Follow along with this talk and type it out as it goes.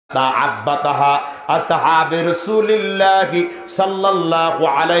تعبتها أصحاب رسول الله صلى الله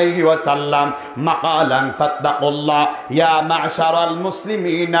عليه وسلم مقالا فاتقوا الله يا معشر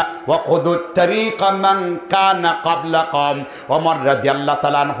المسلمين وخذوا الطريق من كان قبلكم ওমর রাদিয়াল্লাহু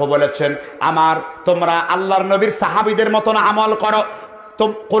তাআলা আনহু বলেছেন আমার তোমরা আল্লাহর নবীর সাহাবীদের মতন আমল করো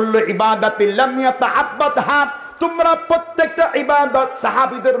কুল্লু ইবাদাতিন লাম ইয়াতাআব্বাদহা তোমরা প্রত্যেকটা ইবাদত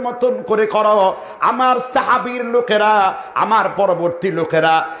সাহাবীদের মতন করে করো আমার সাহাবীর লোকেরা আমার পরবর্তী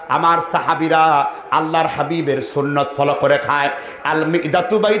লোকেরা আমার সাহাবীরা আল্লাহর হাবিবের সুন্নাত ফলো করে খায় আল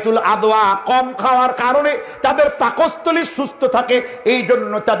মিদাতু বাইতুল আদওয়া কম খাওয়ার কারণে তাদের পাকস্থলী সুস্থ থাকে এই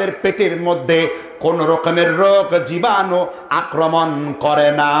জন্য তাদের পেটের মধ্যে কোন রকমের রোগ জীবাণু আক্রমণ করে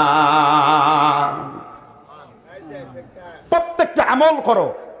না প্রত্যেকটা আমল করো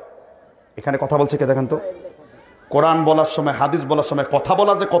এখানে কথা বলছে কে দেখেন তো কোরআন বলার সময় হাদিস বলার সময় কথা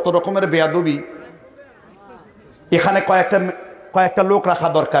বলা যে কত রকমের বেয়াদবি এখানে কয়েকটা লোক রাখা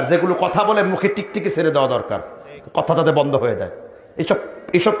দরকার যেগুলো কথা বলে মুখে টিকটিকি ছেড়ে দেওয়া দরকার কথা যাতে বন্ধ হয়ে যায়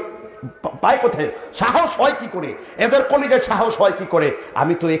এইসব পায় কোথায় সাহস হয় কি করে এদের কলিজায় সাহস হয় কি করে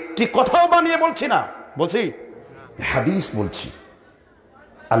আমি তো একটি কথাও বানিয়ে বলছি না বলছি হাদিস বলছি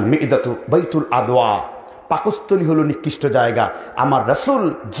আল মিদাতু বাইতুল আদওয়া পাকস্থলী হলো নিকৃষ্ট জায়গা আমার রাসূল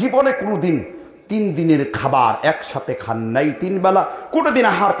জীবনে কোনোদিন 3 দিনের খাবার একসাথে খান নাই 3 বেলা কোনোদিন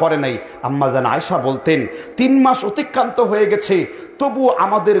আহার করে নাই আম্মা জান আয়েশা বলতেন 3 মাস অতিক্রান্ত হয়ে গেছে তবু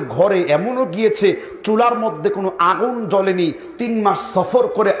আমাদের ঘরে এমনও গিয়েছে চুলার মধ্যে কোনো আগুন জ্বলেনি 3 মাস সফর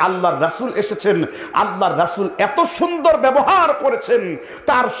করে আল্লাহর রাসূল এসেছেন আল্লাহর রাসূল এত সুন্দর ব্যবহার করেছেন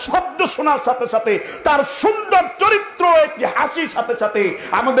তার শব্দ শোনার সাথে সাথে তার সুন্দর চরিত্র একটি হাসির সাথে সাথে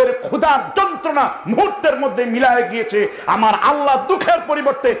আমাদের ক্ষুধার যন্ত্রণা মুহূর্তের মধ্যে মিলায়ে গিয়েছে আমার আল্লাহ দুঃখের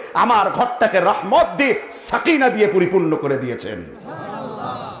পরিবর্তে আমার ঘরটাকে রহমত দিয়ে সাকিনা দিয়ে পরিপূর্ণ করে দিয়েছেন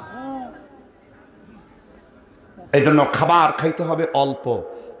এই জন্য খাবার খাইতে হবে অল্প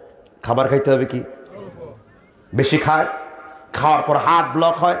খাবার খাইতে হবে কি বেশি খায় খাওয়ার পর হার্ট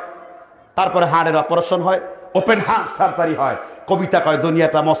ব্লক হয় তারপরে হার্টের অপারেশন হয় ওপেন হার্ট সার্জারি হয় কবিতা কয়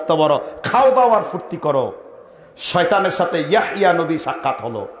দুনিয়াটা মস্ত বড় খাও দাও আর ফুর্তি করো শয়তানের সাথে ইয়াহইয়া নবী সাক্ষাৎ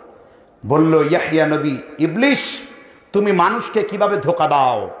হলো বলল ইয়াহইয়া নবী ইবলিস তুমি মানুষকে কিভাবে ধোঁকা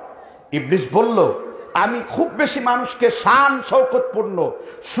দাও ইবলিস বলল আমি খুব বেশি মানুষকে শান শৌকতপূর্ণ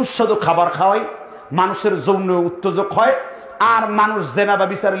সুস্বাদু খাবার খাওয়াই মানুষের যৌন উত্তেজক হয় আর মানুষ জেনা বা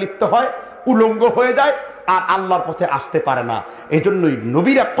বিচারে লিপ্ত হয় উলঙ্গ হয়ে যায় আর আল্লাহর পথে আসতে পারে না এই জন্যই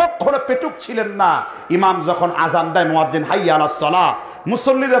নবীরা কখনো পেটুক ছিলেন না ইমাম যখন আজান দেয় মুয়াজ্জিন হাইয়া আলাস সালাহ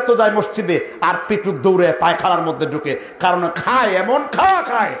মুসল্লিরা তো যায় মসজিদে আর পেটুক দৌড়ে পায়খানার মধ্যে ঢুকে কারণ খায় এমন খাওয়া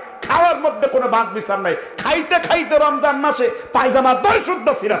খায় খাওয়ার মধ্যে কোনো বাঁচ বিচার নাই খাইতে খাইতে রমজান মাসে পায়জামার দড়ি শুদ্ধ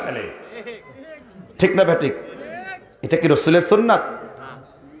ছিঁড়া ফেলে ঠিক না বেঠিক এটা কি রাসূলের সুন্নাত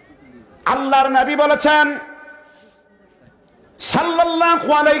আল্লাহর নবী বলেছেন সাল্লাল্লাহু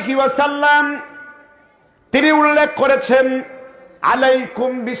আলাইহি ওয়াসাল্লাম তিনি উল্লেখ করেছেন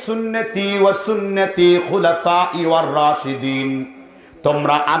আলাইকুম বিসুন্নতি ওয়া সুন্নতি খুলাফাই ওয়ার রাশিদিন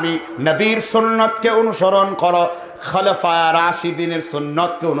তোমরা আমি নবীর সুন্নাতকে অনুসরণ করো খলিফায়ে রাশিদিনের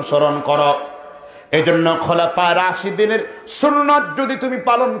সুন্নাতকে অনুসরণ করো এজন্য খলিফায়ে রাশিদিনের সুন্নাত যদি তুমি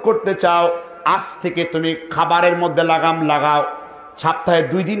পালন করতে চাও আজ থেকে তুমি খাবারের মধ্যে লাগাম লাগাও সপ্তাহে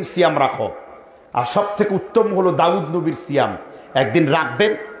 2 দিন সিয়াম রাখো আর সবথেকে উত্তম হলো দাউদ নবীর সিয়াম একদিন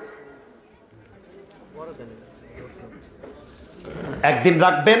রাখবেন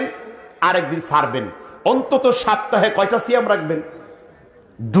আর একদিন ছাড়বেন অন্তত সপ্তাহে কয়টা সিয়াম রাখবেন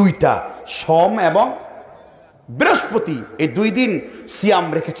 2টা সোম এবং বৃহস্পতি এই 2 দিন সিয়াম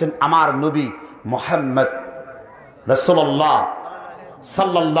রেখেছেন আমার নবী মুহাম্মদ রাসূলুল্লাহ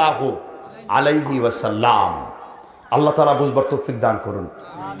সাল্লাল্লাহু আলাইহি ওয়াসাল্লাম আল্লাহ তাআলা বুঝবার তৌফিক দান করুন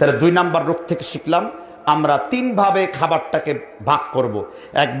তাহলে 2 নাম্বার রোগ থেকে শিখলাম আমরা 3 ভাবে খাবারটাকে ভাগ করব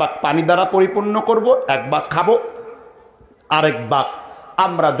এক ভাগ পানি দ্বারা পরিপূর্ণ করব এক ভাগ খাবো আরেক ভাগ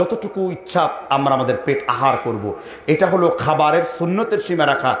আমরা যতটুকু ইচ্ছা আমরা আমাদের পেট আহার করব এটা হলো খাবারের সুন্নতের সীমা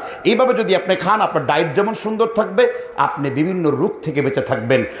রাখা এইভাবে যদি আপনি খান আপনার ডায়েট যেমন সুন্দর থাকবে আপনি বিভিন্ন রোগ থেকে বেঁচে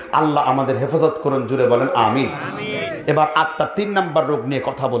থাকবেন আল্লাহ আমাদের হেফাজত করুন জুড়ে বলেন আমিন এবার আত্মার 3 নাম্বার রোগ নিয়ে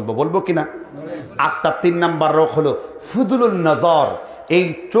কথা বলবো কিনা আত্মার 3 নাম্বার রোগ হলো ফুদুলুন নজর এই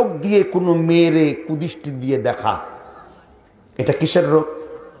চোখ দিয়ে কোনো মেয়েরে কুদৃষ্টি দিয়ে দেখা এটা কিসের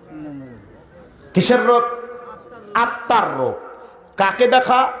রোগ আত্মার রোগ কাকে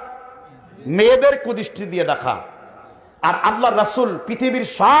দেখা মেয়েদের কুদৃষ্টি দিয়ে দেখা আর আল্লাহর রাসূল পৃথিবীর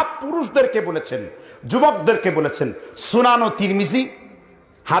সব পুরুষদেরকে বলেছেন যুবকদেরকে বলেছেন সুনান ও তিরমিজি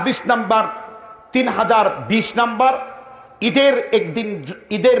হাদিস নাম্বার 3020 নাম্বার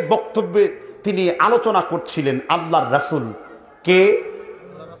ঈদের বক্তব্যে তিনি আলোচনা করছিলেন আল্লাহর রাসূল কে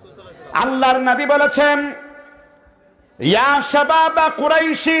আল্লাহর নবী বলেছেন ইয়া শাবাবা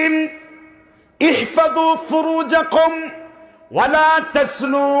কুরাইশিন ইহফাযু ফুরুজাকুম ওয়ালা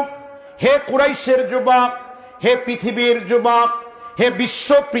তাসনু। হে কুরাইশের যুবক, হে পৃথিবীর যুবক, হে বিশ্ব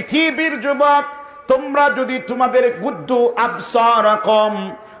পৃথিবীর যুবক, তোমরা যদি তোমাদের গুদ্দু আবসারাকুম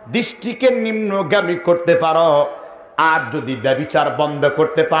দৃষ্টিকে নিম্নগামী করতে পারো, আর যদি ব্যভিচার বন্ধ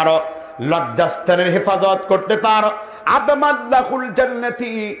করতে পারো, লজ্জাস্থানের হেফাজত করতে পারো, আদমাল্লাহুল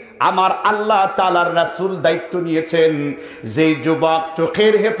জান্নাতি, আমার আল্লাহ তাআলার রাসূল দায়িত্ব নিয়েছেন যে যুবক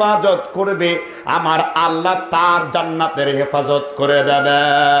চোখের হেফাজত করবে আমার আল্লাহ তার জান্নাতের হেফাজত করে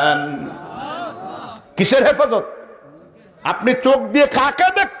দেবেন। কিসের হেফাজত? আপনি চোখ দিয়ে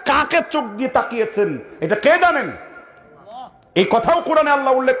কাকে চোখ দিয়ে তাকিয়েছেন এটা কে জানেন? এই কথাও কোরআনে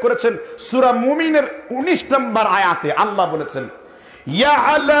আল্লাহ উল্লেখ করেছেন। সূরা মুমিনের 19 নম্বর আয়াতে আল্লাহ বলেছেন,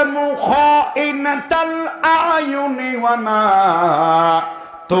 ইয়ালামু খাইনাতাল আয়ুনি ওয়া মা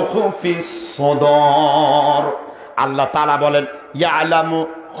তুখফিস সুদূর। আল্লাহ তাআলা বলেন, ইয়ালামু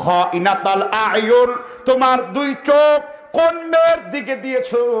খাইনাতাল আয়ুন, তোমার দুই চোখ কোন মেয়ের দিকে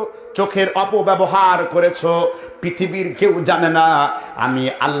দিয়েছো, চোখের অপব্যবহার করেছো, পৃথিবীর কেউ জানে না। আমি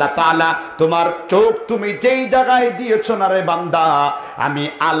আল্লাহ তাআলা তোমার চোখ তুমি যেই জায়গায় দিয়েছো না রে বান্দা, আমি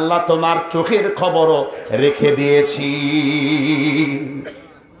আল্লাহ তোমার চোখের খবরও রেখে দিয়েছি।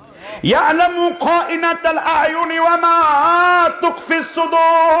 ইয়ালামু খাইনাতাল আয়ুনি ওয়া মা তুখফিস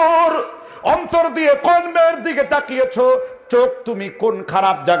সুদূর, অন্তর দিয়ে কোন মেয়ের দিকে তাকিয়েছো, চোখ তুমি কোন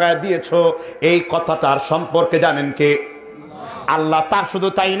খারাপ জায়গায় দিয়েছো, এই কথাটার সম্পর্কে জানেন কে? আল্লাহ। তা শুধু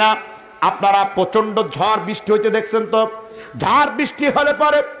তাই না, আপনারা প্রচন্ড ঝড় বৃষ্টি হইতে দেখছেন তো, ঝড় বৃষ্টি হলে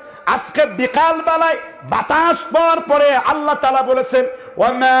পরে আজকে বিকাল বেলায় বাতাস পর পরে আল্লাহ তাআলা বলেছেন,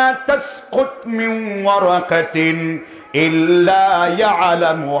 ওয়ামা তাসকুত মিন ওয়ারাকাতিন ইল্লা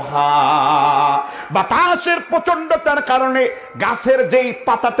ইয়ালামুহা। বাতাসের প্রচন্ডতার কারণে গাছের যেই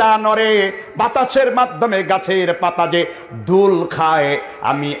পাতাটা নড়ে, বাতাসের মাধ্যমে গাছের পাতা যে দুল খায়,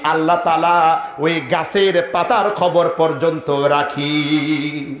 আমি আল্লাহ তাআলা ওই গাছের পাতার খবর পর্যন্ত রাখি।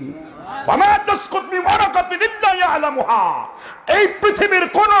 এই পৃথিবীর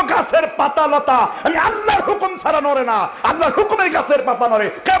কোন গাছের পাতা লতা আমি আল্লাহর হুকুম ছাড়া নড়ে না, আল্লাহর হুকুমে গাছের পাতা নড়ে।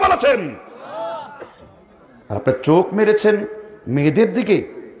 কে বলেছেন? আর আপনি চোখ মেরেছেন মেয়েদের দিকে।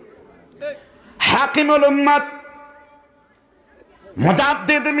 হাকিমুল উম্মাত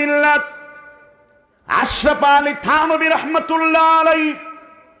মুজাদ্দিদ মিল্লাত আশরাফ আলী থানভী রাহমাতুল্লাহ আলাইহি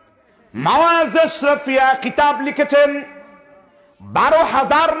মাওয়াজ আশরাফিয়া কিতাব লিখেছেন,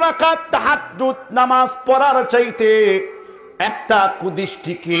 12,000 রাকাত তাহাজ্জুদ নামাজ পড়ার চাইতে একটা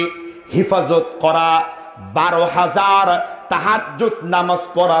কুদৃষ্টিকে হেফাজত করা, 12,000 তাহাজ্জুদ নামাজ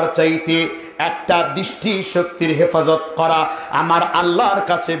পড়ার চাইতে একটা দৃষ্টি শক্তির হেফাজত করা আমার আল্লাহর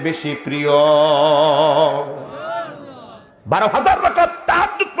কাছে বেশি প্রিয়। 12,000 রাকাত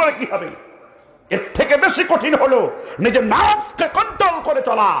তাহাজ্জুদ পড়ে কি হবে? এর থেকে বেশি কঠিন হলো নিজের নাফসকে কন্ট্রোল করে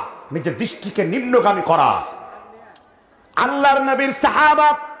চলা, নিজের দৃষ্টিকে নিম্নগামী করা। আল্লাহর নবীর সাহাবা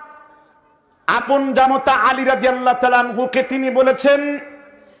আপন জামতা আলী রাদিয়াল্লাহু তাআলা আনহুকে তিনি বলেছেন,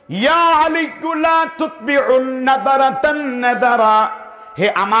 ইয়া আলী লা তুতবিউন নাদারাতান নাদারা, হে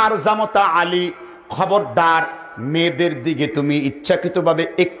আমার জামতা আলী, খবরদার মেয়েদের দিকে তুমি ইচ্ছাকৃতভাবে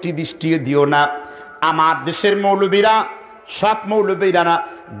একটি দৃষ্টিও দিও না। আমার দেশের মৌলবীরা, সব মৌলবীরা না,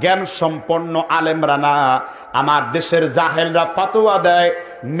 জ্ঞান সম্পন্ন আলেমরা না, আমার দেশের জাহেলরা ফতোয়া দেয়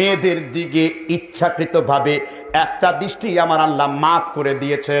মেয়েদের দিকে ইচ্ছাকৃতভাবে একটা দৃষ্টি আমার আল্লাহ মাফ করে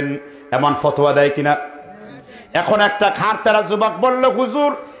দিয়েছেন। এমন ফতোয়া দেয় কিনা? এখন একটা খারতারা যুবক বলল,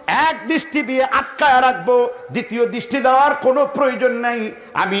 হুজুর এক দৃষ্টি দিয়ে আটকায় রাখবো, দ্বিতীয় দৃষ্টি দেওয়ার কোনো প্রয়োজন নাই,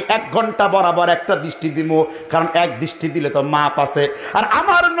 আমি 1 ঘন্টা বরাবর একটা দৃষ্টি দিব, কারণ এক দৃষ্টি দিলে তো মাপ আছে। আর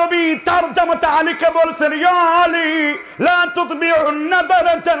আমার নবী তার জামাতা আলীকে বলছেন, ইয়া আলী লা তুতবিউন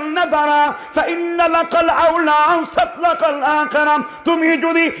নাদারাতান নাদারা ফাইন্না লাকাল আউলা আওসাত লাকাল আখিরাম, তুমি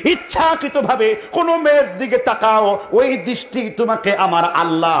যদি ইচ্ছাকৃতভাবে কোনো মেয়ের দিকে তাকাও, ওই দৃষ্টি তোমাকে আমার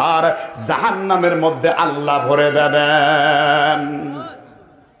আল্লাহর জাহান্নামের মধ্যে আল্লাহ ভরে দেবেন।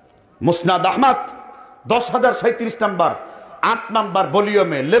 মুসনাদ আহমদ 10,037 নম্বর 8 নম্বর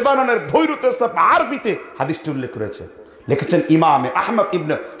ভলিউমে লেবাননের বৈরুতে আরবিতে হাদিসটি উল্লেখ করেছে, লিখেছেন ইমামে আহমদ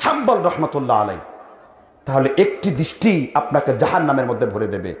ইবনে হাম্বল রহমতুল্লাহ আলাইহি। তাহলে একটি দৃষ্টি আপনাকে জাহান্নামের মধ্যে ভরে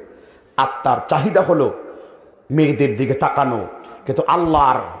দেবে। আত্মার চাহিদা হলো মেয়েদের দিকে তাকানো, কিন্তু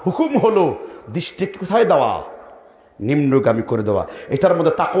আল্লাহর হুকুম হলো দৃষ্টি কোথায় দেওয়া? নিম্নগামী করে দেওয়া। এটার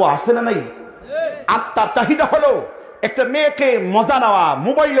মধ্যে তাকওয়া আছে না নাই? আত্মার চাহিদা হলো একটা মেয়েকে মজা নেওয়া,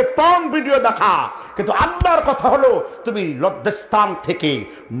 মোবাইলে পর্ন ভিডিও দেখা, কিন্তু আল্লাহর কথা হলো তুমি লজ্জাস্থান থেকে,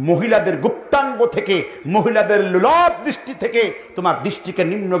 মহিলাদের গুপ্তাঙ্গ থেকে, মহিলাদের লোলভ দৃষ্টি থেকে তোমার দৃষ্টিকে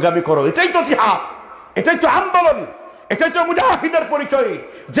নিম্নগামী করো। এটাই তো জিহাদ, এটাই তো আন্দোলন, এটাই তো মুজাহিদের পরিচয়।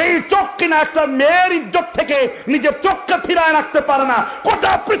 যেই চোখ কিনা একটা মেয়ের ইজ্জত থেকে নিজের চোখকে ফিরায় রাখতে পারে না,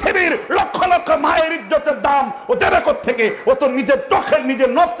 গোটা পৃথিবীর লক্ষ লক্ষ মায়ের ইজ্জতের দাম ও দেবে থেকে, ও তো নিজের চোখের নিজের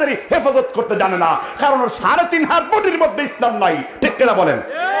নফসেরই হেফাজত করতে জানে না, কারণ ওর 3.5 হাত বডির মধ্যে ইসলাম নাই। ঠিক কিনা বলেন?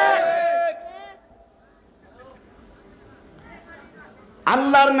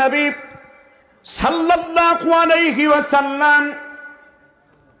 আল্লাহর নবী সাল্লাল্লাহু আলাইহি ওয়াসাল্লাম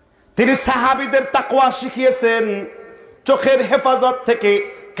তিনি সাহাবীদের তাকওয়া শিখিয়েছেন, চোখের হেফাজত থেকে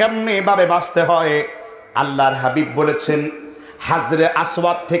কেমনে ভাবে বাঁচতে হয়। আল্লাহর হাবিব বলেছেন, হাজরে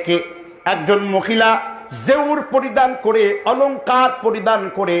আসওয়াদ থেকে একজন মহিলা জেউর পরিধান করে, অলংকার পরিধান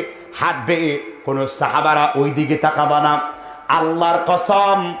করে হাঁটবে, কোন সাহাবারা ওই দিকে তাকাবা না। আল্লাহর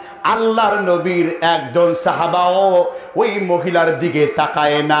কসম, আল্লাহর নবীর একজন সাহাবাও ওই মহিলার দিকে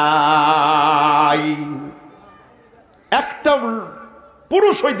তাকায় নাই, একটা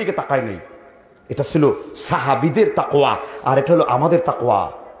পুরুষ ওই দিকে তাকায় নাই। এটা ছিল সাহাবীদের তাকওয়া, আর এটা হলো আমাদের তাকওয়া।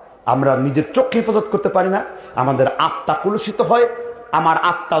 আমরা নিজের চোখকে হেফাজত করতে পারি না, আমাদের আত্মা কলুষিত হয়, আমার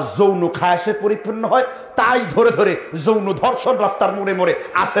আত্মা যৌন খায়াসে পরিপূর্ণ হয়, তাই ধরে ধরে যৌন ধর্ষণ রাস্তার মোড়ে মোড়ে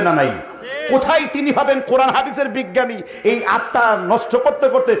আসে না নাই? কোথায় তিনি হবেন কোরআন হাদিসের বিজ্ঞানী? এই আত্মা নষ্ট করতে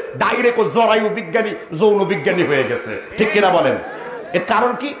করতে ডাইরেক্ট জরায়ু বিজ্ঞানী, যৌন বিজ্ঞানী হয়ে গেছে। ঠিক কিনা বলেন? এর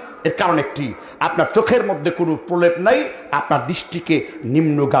কারণ কি? এর কারণ একটি, আপনার চোখের মধ্যে কোনো প্রলেপ নাই, আপনার দৃষ্টিকে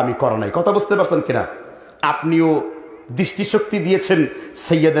নিম্নগামী করা নাই। কথা বুঝতে পারছেন কিনা? আপনিও দৃষ্টিশক্তি দিয়েছেন,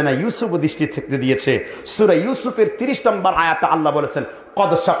 সাইয়্যিদানা ইউসুফও দৃষ্টিশক্তি দিয়েছে। সূরা ইউসুফের 30 নম্বর আয়াতে আল্লাহ বলেছেন,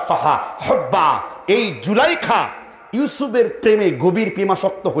 কদ শাফাহা হুব্বা, এই জুলাইখা ইউসুফের প্রেমে গভীর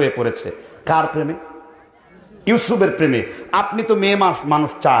পিপাসাক্ত হয়ে পড়েছে। কার প্রেমে? ইউসুফের প্রেমে। আপনি তো মেয়ে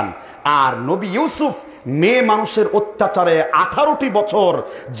মানুষ চান, আর নবী ইউসুফ মেয়ে মানুষের অত্যাচারে 18টি বছর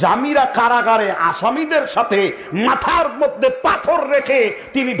জামিরা কারাগারে আসামিদের সাথে মাথার মধ্যে পাথর রেখে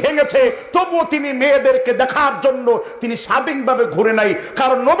তিনি ভেঙেছে, তবুও তিনি মেয়েদেরকে দেখার জন্য তিনি স্বাধীনভাবে ঘুরে নাই।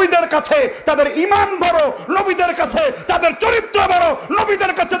 কারণ নবীদের কাছে তাদের ঈমান বড়, নবীদের কাছে তাদের চরিত্র বড়,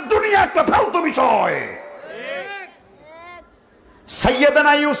 নবীদের কাছে দুনিয়া একটা ফালতু বিষয়।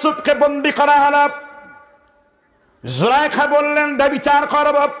 সাইয়্যিদানা ইউসুফকে বন্দী করা হলো। জুলাইখা বললেন, ব্যভিচার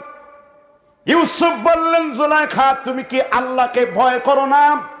করব। ইউসুফ বললেন, জুলাইখা তুমি কি আল্লাহকে ভয় করো না?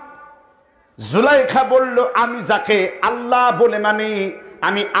 জুলাইখা বলল, আমি যাকে আল্লাহ বলে মানি,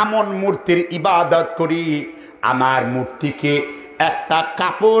 আমি আমন মূর্তির ইবাদত করি। আমার মূর্তিকে একটা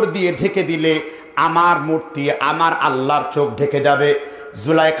কাপড় দিয়ে ঢেকে দিলে আমার মূর্তি, আমার আল্লাহর চোখ ঢেকে যাবে।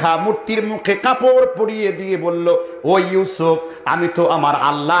 জুলাইখা মূর্তির মুখে কাপড় পরিয়ে দিয়ে বলল, ও ইউসুফ, আমি তো আমার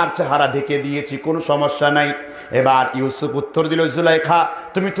আল্লাহর চেহারা ঢেকে দিয়েছি, কোনো সমস্যা নাই। এবার ইউসুফ উত্তর দিল, জুলাইখা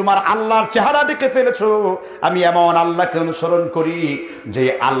তুমি তোমার আল্লাহর চেহারা ঢেকে ফেলেছো, আমি এমন আল্লাহকে অনুসরণ করি যে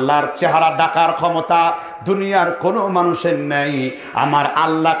আল্লাহর চেহারা ঢাকার ক্ষমতা দুনিয়ার কোনো মানুষের নেই। আমার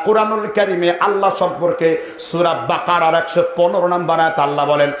আল্লাহ কোরআনুল কারীমে আল্লাহ সম্পর্কে সূরা বাকারার 115 নম্বর আয়াত আল্লাহ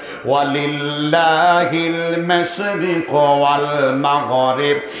বলেন, ওয়ালিল্লাহিল মাশরিক ওয়াল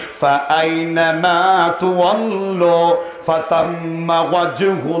মাগরিব ফাআইনামা তুওয়াল্লু ফাতাম্মা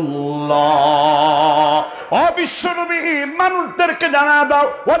ওয়াজহুল্লাহ। ও বিশ্বনবী, মানুষদেরকে জানা দাও,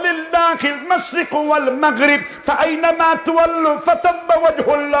 ওয়ালিল্লাহিল মাশরিক ওয়াল মাগরিব ফাআইনামা তুওয়াল্লু ফাতাম্মা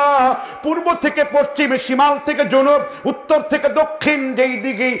ওয়াজহুল্লাহ। পূর্ব থেকে পশ্চিম, শিমাল থেকে জনুব, উত্তর থেকে দক্ষিণ, যেই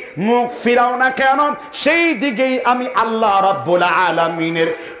দিকে মুখ ফিরাও না কেন সেই দিকেই আমি আল্লাহ রাব্বুল আলামিনের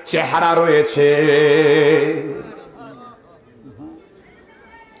চেহারা রয়েছে।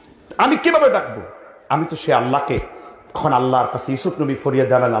 আমি কিভাবে ডাকবো? আমি তো সে আল্লাহকে। তখন আল্লাহর কাছে ইউসুফ নবী ফরিয়াদ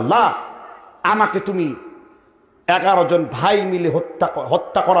জানালেন, আল্লাহ আমাকে তুমি 11 জন ভাই মিলে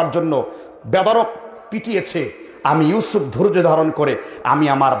হত্যা করার জন্য বেদরক পিটিয়েছে। আমি ইউসুফ ধৈর্য ধারণ করে আমি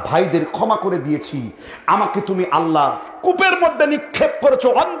আমার ভাইদের ক্ষমা করে দিয়েছি। আমাকে তুমি আল্লাহ কূপের মধ্যে নিক্ষেপ করেছো,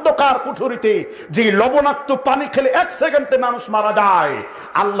 অন্ধকার কুঠুরিতে, যে লবণাক্ত পানি খেলে 1 সেকেন্ডে মানুষ মারা যায়।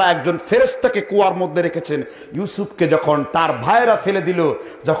 আল্লাহ একজন ফেরেশতাকে কুয়ার মধ্যে রেখেছেন। ইউসুফকে যখন তার ভাইরা ফেলে দিল,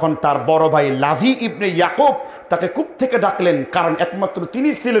 যখন তার বড় ভাই লাভি ইবনে ইয়াকুব তাকে কূপ থেকে ডাকলেন, কারণ একমাত্র তিনি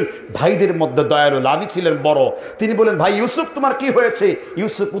ছিলেন ভাইদের মধ্যে দয়ালু, লাভি ছিলেন বড়। তিনি বলেন, ভাই ইউসুফ তোমার কি হয়েছে?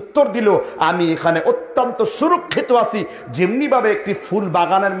 ইউসুফ উত্তর দিল, আমি এখানে অত্যন্ত সুরক্ষিত আছি। যেমনি ভাবে একটি ফুল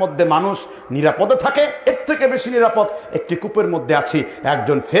বাগানের মধ্যে মানুষ নিরাপদে থাকে, এর থেকে বেশি নিরাপদ একটি কূপের মধ্যে আছি।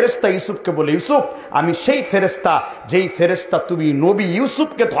 একজন ফেরেশতা ইউসুফকে বলে, ইউসুফ আমি সেই ফেরেশতা যেই ফেরেশতা তুমি নবী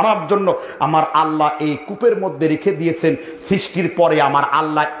ইউসুফকে ধরার জন্য আমার আল্লাহ এই কূপের মধ্যে রেখে দিয়েছেন। সৃষ্টির পরে আমার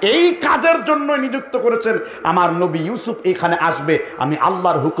আল্লাহ এই কাজের জন্য নিযুক্ত করেছেন, আমার নবী ইউসুফ এখানে আসবে, আমি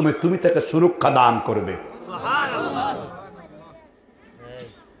আল্লাহর হুকুমে তুমি তাকে সুরক্ষা দান করবে।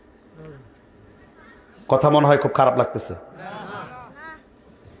 কথা মনে হয় খুব খারাপ লাগতেছে।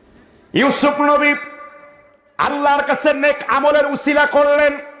 ইউসুফ নবী আল্লাহর কাছে নেক আমলের উসিলা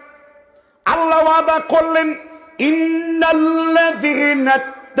করলেন। আল্লাহ ওয়াদা করলেন, ইন্নাল্লাযীনা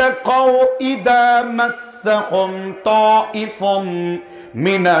তাকাউ ইযা মাসসাহুম তাইফুম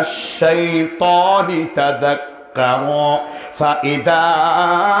মিনাশ শাইতানি তাযাক্কারু ফাইদা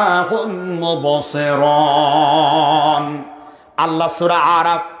হুম মুবসিরুন। আল্লাহ সূরা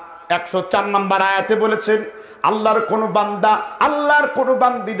আরাফ 104 নম্বর আয়াতে বলেছেন, আল্লাহর কোন বান্দা, আল্লাহর কোন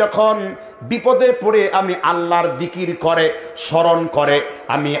বান্দি যখন বিপদে পড়ে আমি আল্লাহর জিকির করে, স্মরণ করে,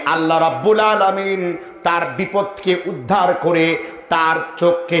 আমি আল্লাহ রাব্বুল আলামিন তার বিপদকে উদ্ধার করে তার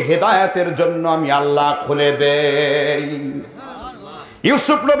চোখকে হেদায়েতের জন্য আমি আল্লাহ খুলে দেই।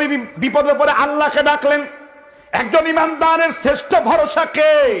 ইউসুফ নবী বিপদে পড়ে আল্লাহকে ডাকলেন। একজন ইমানদারের শ্রেষ্ঠ ভরসা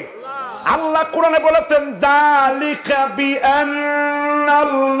কে? আল্লাহ কোরআনে বলেছেন, যালিকা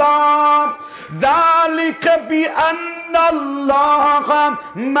বিআন্নাল্লাহ, যালিকা বিআন্নাল্লাহ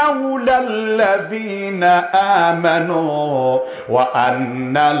মাওলাল্লাযীনা আমানু ওয়া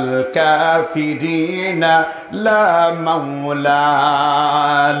আন্নাল কাফিরিনা লা মাওলা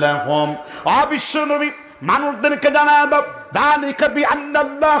লাহুম। অবিশ্ব নবী মানুষদেরকে জানায় দাও, যালিকা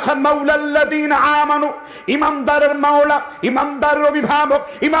বিআন্নাল্লাহ মাওলাল্লাযীনা আমানু, ইমানদারের মাওলা, ইমানদারের অভিভাবক,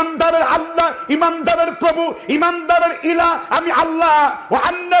 ইমানদারের আল্লাহ, ইমানদারের প্রভু, ইমানদারের ইলাহ আমি আল্লাহ। ওয়া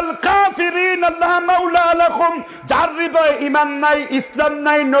আন্নাল কাফিরিনা লা মাওলা লাহুম, যার হৃদয়ে ঈমান নাই, ইসলাম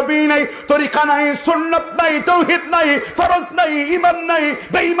নাই, নবী নাই, তরিকা নাই, সুন্নাত নাই, তাওহীদ নাই, ফরজ নাই, ঈমান নাই,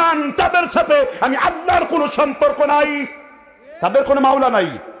 বেঈমান, তাদের সাথে আমি আল্লাহর কোনো সম্পর্ক নাই, তাদের কোনো মাওলা নাই।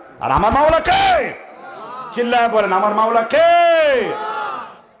 আর আমার মাওলা কে? চিল্লায় বলেন, আমার মাওলা কে?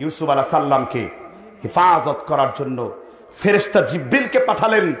 ইউসুফ আলাইহিস সালামকে হেফাজত করার জন্য ফেরেশতা জিবরিলকে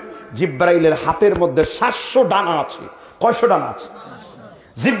পাঠালেন। জিবরাইলের হাতের মধ্যে 700 ডানা আছে। কয়শো ডানা আছে?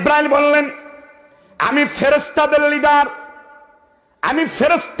 জিবরাইল বললেন, আমি ফেরেশতাদের লিডার, আমি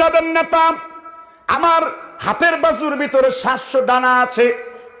ফেরেশতাদের নেতা, আমার হাতের বাজুর ভিতরে 700 ডানা আছে।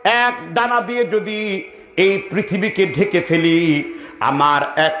 এক ডানা দিয়ে যদি এই পৃথিবীকে ঢেকে ফেলি, আমার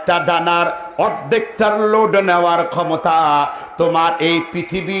একটা ডানার অর্ধেকটার লোড নেওয়ার ক্ষমতা তোমার এই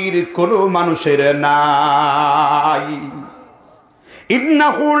পৃথিবীর কোনো মানুষের নাই।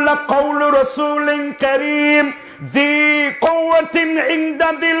 ইন্নাহু লাকাউলু রাসূলিন কারীম ذي قوة عند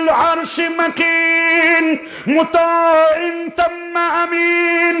ذي العرش مكين مطاع ثم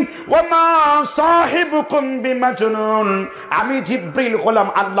أمين وما صاحبكم بمجنون। আমি জিবরিল হলাম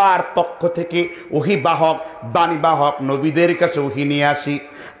আল্লাহর পক্ষ থেকে ওহী বাহক, বাণী বাহক, নবীদের কাছে ওহী নিয়ে আসি।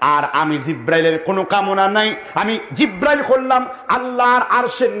 আর আমি জিবরাইলের কোনো কামনা নাই। আমি জিবরাইল হলাম আল্লাহর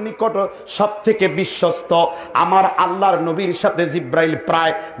আরশের নিকট সবথেকে বিশ্বস্ত। আমার আল্লাহর নবীর সাথে জিবরাইল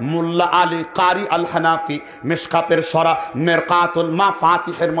প্রায় মোল্লা আলী কারি আল হানাফি মিশকাতের সরা মেরকাতুল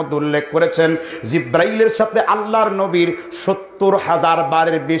মাফাতিহের মধ্যে উল্লেখ করেছেন, জিবরাইলের সাথে আল্লাহর নবীর 70,000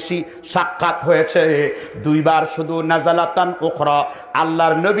 বারের বেশি সাক্ষাৎ হয়েছে। 2 বার শুধু নাজালাতান উখরা,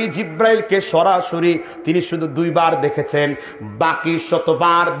 আল্লাহর নবী জিবরাইলকে সরাসরি তিনি শুধু 2 বার দেখেছেন, বাকি 100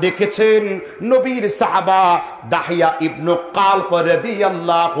 বার দেখেছেন নবীর সাহাবা দাহিয়া ইবনু কালব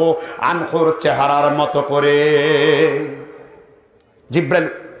রাদিয়াল্লাহু আনহুর চেহারার মতো করে। জিবরাইল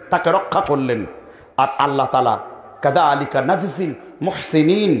তাকে রক্ষা করলেন। আর আল্লাহ তাআলা কাযালিকা নাজজিল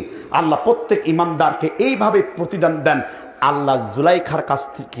মুহসিনিন, আল্লাহ প্রত্যেক ইমানদারকে এইভাবে প্রতিদান দেন। আল্লাহ জুলাইখার কাছ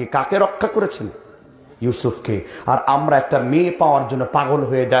থেকে কাকে রক্ষা করেছেন? ইউসুফকে। আর আমরা একটা মেয়ে পাওয়ার জন্য পাগল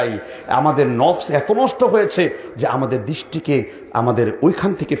হয়ে যাই। আমাদের নফস এত নষ্ট হয়েছে যে আমাদের দৃষ্টিকে আমাদের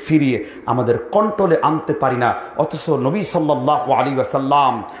ওইখান থেকে ফিরিয়ে আমাদের কন্ট্রোলে আনতে পারি না। অথচ নবী সাল্লাল্লাহু আলাইহি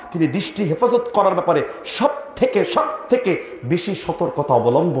ওয়াসাল্লাম তিনি দৃষ্টি হেফাজত করার ব্যাপারে সব থেকে বেশি সতর্কতা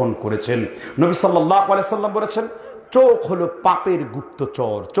অবলম্বন করেছেন। নবী সাল্লাল্লাহু আলাইহি ওয়াসাল্লাম বলেছেন, চোখ হলো পাপের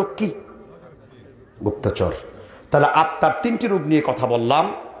গুপ্তচর। চোখ কি? গুপ্তচর। তাহলে আত্মার 3টি রোগ নিয়ে কথা বললাম।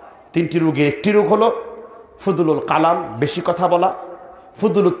 3টি রোগের একটি রোগ হলো ফুদুলুল কালাম, বেশি কথা বলা,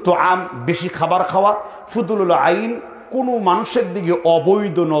 ফুদুলুত তুআম, বেশি খাবার খাওয়া, ফুদুলুল আইন, কোনো মানুষের দিকে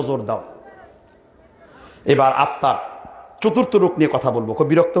অবৈধ নজর দাও। এবার আত্মার 4র্থ রোগ নিয়ে কথা বলবো। খুব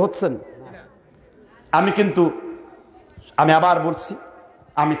বিরক্ত হচ্ছেন? আমি আবার বলছি,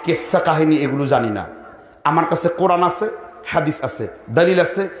 আমি কিসসা কাহিনী এগুলো জানি না। আমার কাছে কোরআন আছে, হাদিস আছে, দলিল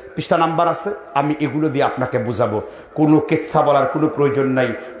আছে, পৃষ্ঠা নাম্বার আছে, আমি এগুলো দিয়ে আপনাকে বুঝাবো। কোনো কিসসা বলার কোনো প্রয়োজন নাই,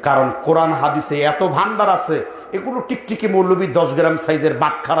 কারণ কোরআন হাদিসে এত ভান্ডার আছে। এগুলো টিকটিকি মৌলবী, 10 গ্রাম সাইজের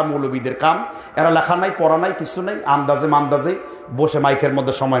বাটখারা মৌলবীদের কাম। এরা লেখা নাই, পড়া নাই, কিছু নাই, আন্দাজে মান্দাজে বসে মাইকের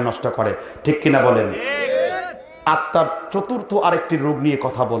মধ্যে সময় নষ্ট করে। ঠিক কিনা বলেন? আত্মার 4র্থ আরেকটি রোগ নিয়ে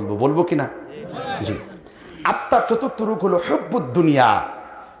কথা বলবো কিনা? জি। আত্মার 4র্থ রোগ হলো হুব্বুদ দুনিয়া,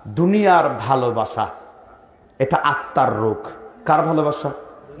 দুনিয়ার ভালোবাসা। এটা আত্মার রোগ। কার ভালোবাসা?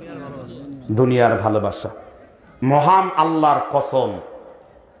 দুনিয়ার ভালোবাসা। মহান আল্লাহর কসম।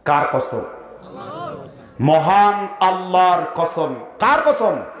 কার কসম? মহান আল্লাহর কসম। কার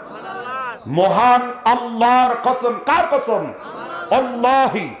কসম? মহান আল্লাহর কসম। কার কসম?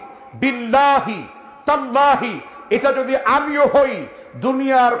 আল্লাহি বিল্লাহি তাল্লাহি। এটা যদি আমিও হই,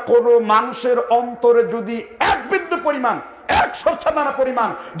 দুনিয়ার কোন মানুষের অন্তরে যদি এক বিন্দু পরিমাণ, এক সরষাদানা পরিমাণ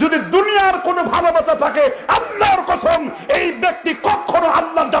যদি দুনিয়ার কোন ভালোবাসা থাকে, আল্লাহর কসম এই ব্যক্তি কখনো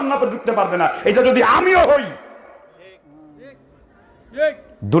আল্লাহর জান্নাতে ঢুকতে পারবে না। এটা যদি আমিও হই।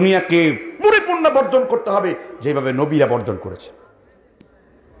 দুনিয়াকে পরিপূর্ণ বর্জন করতে হবে যেভাবে নবীরা বর্জন করেছে।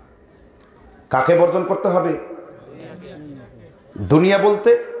 কাকে বর্জন করতে হবে? দুনিয়া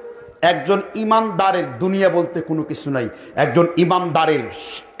বলতে একজন ইমানদারের দুনিয়া বলতে কোনো কিছু নাই। একজন ইমানদারের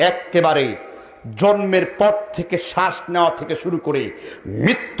একেবারে জন্মের পর থেকে শ্বাস নেওয়া থেকে শুরু করে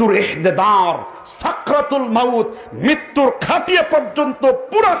মৃত্যুর ইহতেদার, সাকরাতুল মাউত, মৃত্যুর খাটিয়া পর্যন্ত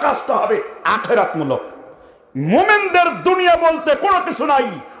পুরো কাজটা হবে আখিরাতমূলক। মুমিনদের দুনিয়া বলতে কোনো কিছু নাই।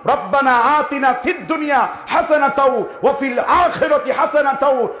 রব্বানা আতিনা ফিদ দুনিয়া হাসানাতাও ওয়া ফিল আখিরাতি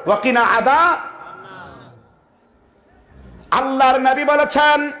হাসানাতাও ওয়া কিনা আযাব। আল্লাহর নবী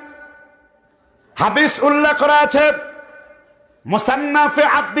বলেছেন, হাদিস উল্লেখ করা আছে মুসান্নাফে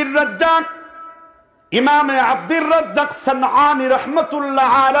আব্দুর রাজ্জাক, ইমামে আব্দুর রাজ্জাক সানআনী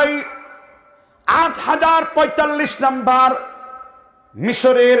রাহমাতুল্লাহ আলাইহি 8045 নম্বর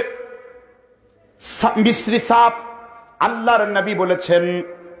মিশরের মিসরি সাপ। আল্লাহর নবী বলেছেন,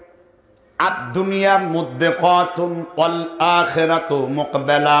 আদ-দুনিয়া মুদবিকাতুন ওয়াল আখিরাতু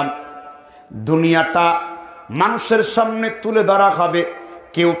মুকবালা। দুনিয়াটা মানুষের সামনে তুলে ধরা হবে।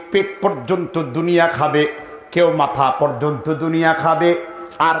 কেউ পেট পর্যন্ত দুনিয়া খাবে, কেউ মাথা পর্যন্ত দুনিয়া খাবে,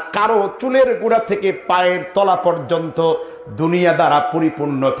 আর কারো চুলের গোড়া থেকে পায়ের তলা পর্যন্ত দুনিয়া দ্বারা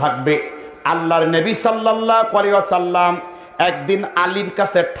পরিপূর্ণ থাকবে। আল্লাহর নবী সাল্লাল্লাহু আলাইহি ওয়াসাল্লাম একদিন আলীর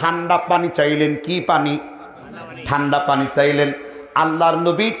কাছে ঠান্ডা পানি চাইলেন। কি পানি? ঠান্ডা পানি চাইলেন। আল্লাহর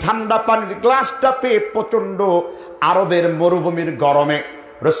নবী ঠান্ডা পানির গ্লাসটা পেয়ে প্রচন্ড আরবের মরুভূমির গরমে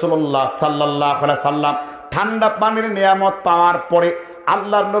রাসূলুল্লাহ সাল্লাল্লাহু আলাইহি সাল্লাম ঠান্ডা পানির নিয়ামত পাওয়ার পরে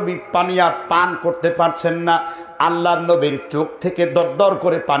আল্লাহর নবী পানি আর পান করতে পারছেন না। আল্লাহর নবীর চোখ থেকে দরদর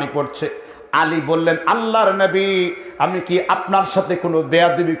করে পানি পড়ছে। আলী বললেন, আল্লাহর নবী, আমি কি আপনার সাথে কোনো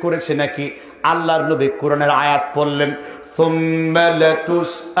বেয়াদবি করেছি নাকি? আল্লাহর নবী কোরআনের আয়াত পড়লেন, সুম্মা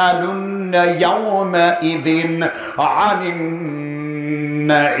লাতুসআলুন্না ইয়াওমাইযিন আনিন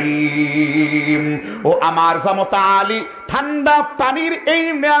নাঈম। ও আমার জামতা আলী, ঠান্ডা পানির এই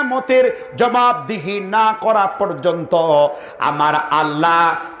নিয়ামতের জবাবদিহি না করা পর্যন্ত আমার আল্লাহ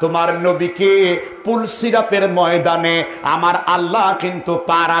তোমার নবীকে পুলসিরাতের ময়দানে আমার আল্লাহ কিন্তু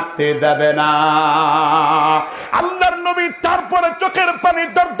পা রাখতে দেবে না। আল্লাহর নবী তারপরে চোখের পানি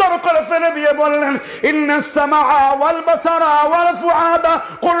দরদর করে ফেলে দিয়ে বললেন, ইন্নাস সামাআ ওয়াল বাসারা ওয়াল ফুআদা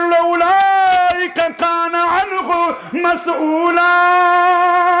কুল্লু উলাইকা কানা আনহু মাসউলা।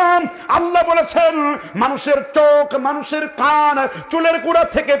 আল্লাহ বলেছেন, মানুষের চোখ, মানুষের কান, চুলের গোড়া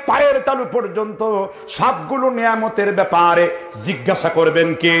থেকে পায়ের তালু পর্যন্ত সবগুলো নিয়ামতের ব্যাপারে জিজ্ঞাসা করবেন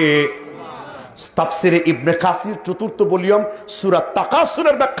কে? তাফসিরে ইবনে কাসির ৪র্থ ভলিউম সূরা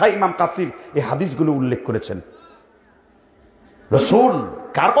তাকাসুরের ব্যাখ্যায় ইমাম কাসির এই হাদিসগুলো উল্লেখ করেছেন। রাসূল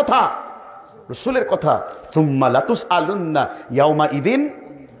কার কথা? রাসূলের কথা। সুম্মা লাতুসআলুন্না ইয়াওমাইযিন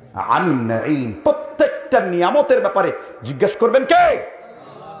আনিন নাঈম। প্রত্যেকটা নিয়ামতের ব্যাপারে জিজ্ঞাসা করবেন কে?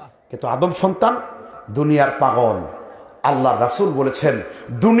 কিন্তু আদম সন্তান দুনিয়ার পাগল। আল্লাহ রাসূল বলেছেন,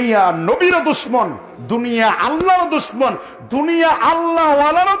 দুনিয়া নবীর দুশমন, দুনিয়া আল্লাহর দুশমন, দুনিয়া আল্লাহ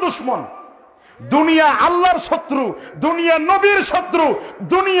ওয়ালার দুশমন, দুনিয়া আল্লাহর শত্রু, দুনিয়া নবীর শত্রু,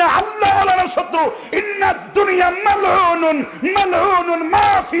 দুনিয়া আল্লাহ ওয়ালার শত্রু। ইন্নাদ দুনিয়া মালউনুন মালউনুন মা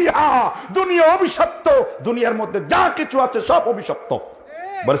ফিহা। দুনিয়া অভিশপ্ত, দুনিয়ার মধ্যে যা কিছু আছে সব অভিশপ্ত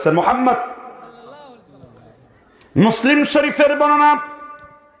বলেছেন মুহাম্মদ। মুসলিম শরীফের বর্ণনা,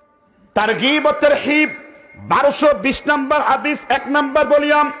 তারগীব ও তারহিব 1220 নম্বর হাদিস, 1 নম্বর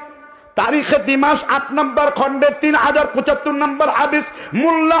ভলিউম, তারিখে দিমাশ 8 নম্বর খণ্ডের 3075 নম্বর হাদিস,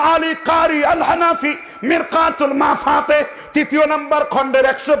 মুল্লা আলী কারি আল হানাফি মিরকাতুল মাফাতে 3য় নম্বর খণ্ডের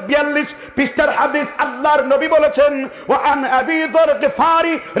 142 পৃষ্ঠার হাদিস। আল্লাহর নবী বলেছেন, ওয়া আন আবি যর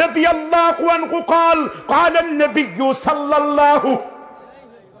গিফারি রাদিয়াল্লাহু আনহু قال قال النبي সাল্লাল্লাহু।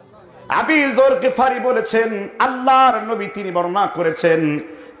 আবি যর গিফারি বলেছেন, আল্লাহর নবী তিনি বর্ণনা করেছেন,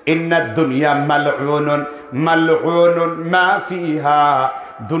 ইন্নাদ দুনিয়া মালউনুন মালউনুন মা ফিহা।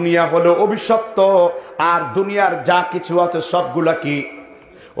 দুনিয়া হলো অভিশপ্ত, আর দুনিয়ার যা কিছু আছে সবগুলা কি?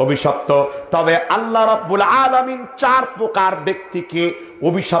 অভিশপ্ত। তবে আল্লাহ রাব্বুল আলামিন 4 প্রকার ব্যক্তিকে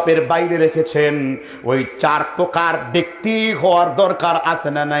অভিশাপের বাইরে রেখেছেন। ওই 4 প্রকার ব্যক্তি হওয়ার দরকার আছে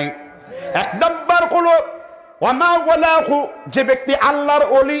না নাই? 1 নম্বর হলো ওয়ামা ওয়ালাহু, যে ব্যক্তি আল্লাহর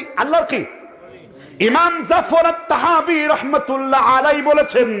ওলি। আল্লাহর কি? ইমাম জাফর আত-তাহাবী রাহমাতুল্লাহ আলাইহি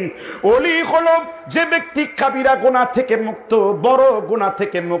বলেছেন, ওলি হলো যে ব্যক্তি কাবিরা গুনাহ থেকে মুক্ত, বড় গুনাহ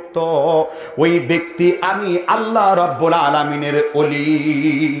থেকে মুক্ত, ওই ব্যক্তি আমি আল্লাহ রাব্বুল আলামিনের ওলি।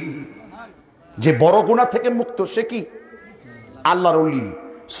 যে বড় গুনাহ থেকে মুক্ত সে কি আল্লাহর ওলি।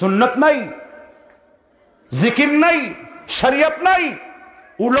 সুন্নাত নাই, জিকির নাই, শরীয়ত নাই,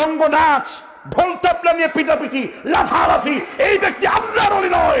 উলঙ্গ নাচ, ঢোল তাবলা নিয়ে পিটাপিটি, লাফালাফি, এই ব্যক্তি আল্লাহর ওলি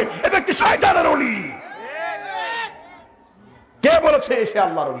নয়, এই ব্যক্তি শয়তানের ওলি। কে বলেছে সে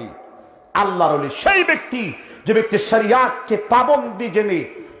আল্লাহর ওলি? আল্লাহর ওলি সেই ব্যক্তি যে ব্যক্তি শরিয়াতকে পাবন্দি জেনে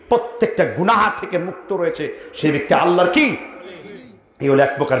প্রত্যেকটা গুনাহ থেকে মুক্ত রয়েছে, সেই ব্যক্তি আল্লাহর কি? এই হলো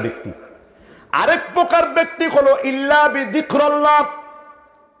এক প্রকার ব্যক্তি। আরেক প্রকার ব্যক্তি হলো ইল্লা বিযিকরিল্লাহ,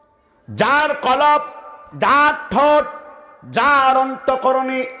 যার কলব, যার ঠোঁট, যার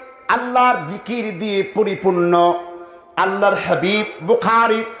অন্তঃকরণে আল্লাহর জিকির দিয়ে পরিপূর্ণ। আল্লাহর হাবিব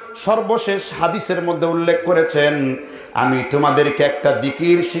বুখারীর সর্বশেষ হাদিসের মধ্যে উল্লেখ করেছেন, আমি তোমাদেরকে একটা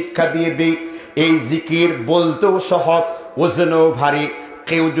জিকির শিক্ষা দিয়ে দিই, এই জিকির বলতেও সহজ, ওজনেও ভারী।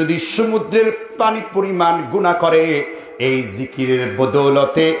 কেউ যদি সমুদ্রের পানি পরিমাণ গুনাহ করে, এই জিকিরের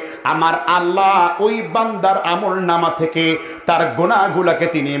বদৌলতে আমার আল্লাহ ওই বান্দার আমল নামা থেকে তার গুনাহগুলোকে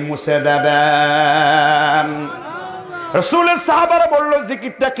তিনি মুছে দেবেন। রাসূলের সাহাবারা বলল,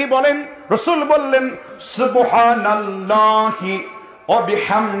 জিকিরটা কি বলেন? রাসূল বললেন, সুবহানাল্লাহি ওয়া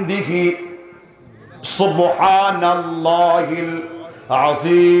বিহামদিহি সুবহানাল্লাহিল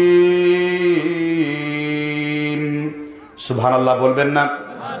আযীম। সুবহানাল্লাহ বলবেন না?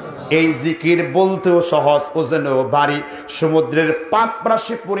 এই জিকির বলতেও সহজ, ওজনেও ভারী। সমুদ্রের পাপ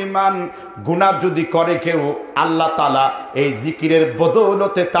রাশি পরিমাণ গুনাহ যদি করে কেউ, আল্লাহ তাআলা এই জিকিরের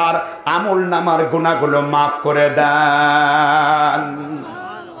বদৌলতে তার আমল নামার গুনাহগুলো মাফ করে দেন।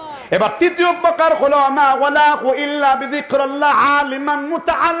 এবার তৃতীয় প্রকার হলো মা ওয়ালাহু ইল্লা বিযিকরিল্লাহ আলিমান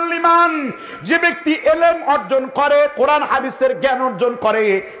মুতাআল্লিমান, যে ব্যক্তি ইলম অর্জন করে, কোরআন হাদিসের জ্ঞান অর্জন করে,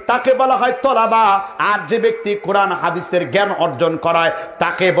 তাকে বলা হয় তলাবা। আর যে ব্যক্তি কোরআন হাদিসের জ্ঞান অর্জন করায়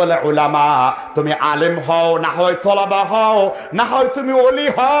তাকে বলে উলামা। তুমি আলেম হও, না হয় তলাবা হও, না হয় তুমি ওলি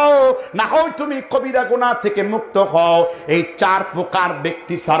হও, না হয় তুমি কবিরা গুনাহ থেকে মুক্ত হও, এই চার প্রকার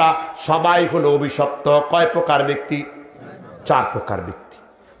ব্যক্তি ছাড়া সবাই হলো অভিশপ্ত। কয় প্রকার ব্যক্তি? চার প্রকার ব্যক্তি।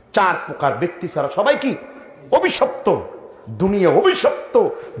 চার প্রকার ব্যক্তি ছাড়া সবাই কি? অভিশপ্ত। দুনিয়া অভিশপ্ত,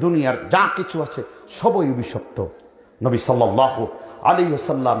 দুনিয়ার যা কিছু আছে সবই অভিশপ্ত। নবী সাল্লাল্লাহু আলাইহি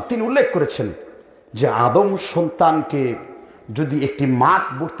ওয়াসাল্লাম তিনি উল্লেখ করেছেন যে আদম সন্তানকে যদি একটি মাঠ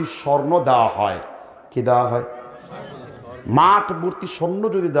ভর্তি স্বর্ণ দেওয়া হয়, কি দেওয়া হয়? মাঠ ভর্তি স্বর্ণ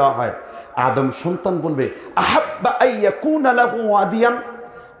যদি দেওয়া হয়, আদম সন্তান বলবে, আহাব্বা আইয়াকুনা লাহু ওয়াদিয়ান,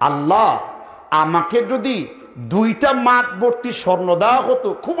 আল্লাহ আমাকে যদি দুইটা মাঠ ভর্তি স্বর্ণ দেওয়া হতো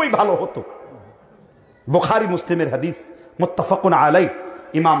খুবই ভালো হতো। বুখারী মুসলিমের হাদিস, মুত্তাফাকুন আলাইহি।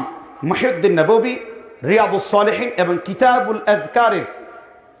 ইমাম মুহিউদ্দিন নববী রিয়াদুস সালিহিন এবং কিতাবুল আযকারের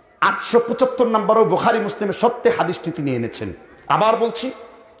 875 নম্বরও বুখারী মুসলিমের সত্যে হাদিসটি তিনি এনেছেন। আবার বলছি,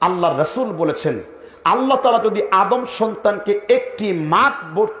 আল্লাহর রাসূল বলেছেন, আল্লাহ তাআলা যদি আদম সন্তানকে একটি মাঠ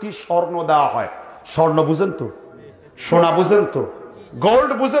ভর্তি স্বর্ণ দেওয়া হয়, স্বর্ণ বুঝেন তো, সোনা বুঝেন তো,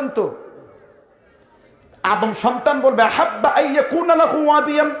 গোল্ড বুঝেন তো, আদম সন্তান বলবে, হাব্বা আইয়াকুনা লাহু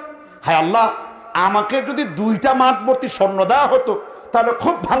ওয়াদিয়ান, হায় আল্লাহ আমাকে যদি দুইটা মাঠ ভর্তি স্বর্ণ দেওয়া হতো তাহলে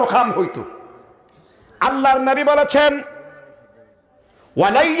খুব ভালো কাম হইতো। আল্লাহর নবী বলেছেন,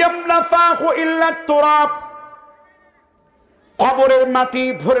 ওয়ালা ইয়ামলাফাহু ইল্লা তুরাব, কবরের মাটি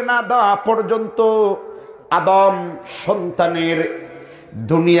ভরে না দেওয়া পর্যন্ত আদম সন্তানের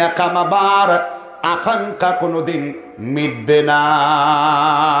দুনিয়া কামাবার আকাঙ্ক্ষা কোনোদিন মিটবে না।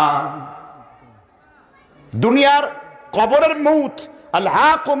 দুনিয়ার কবরের মউত,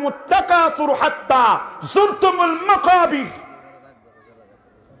 আলহাকুমুত তাকাসুর হাত্তা যুরতুমুল মাকাবির,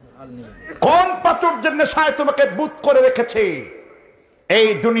 কোন প্রাচুর্যের নেশায় তোমাকে বুত করে রেখেছে। এই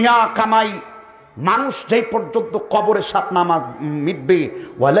দুনিয়া কামাই মানুষ যেই পর্যন্ত কবরের সাথ নামা মিটবে,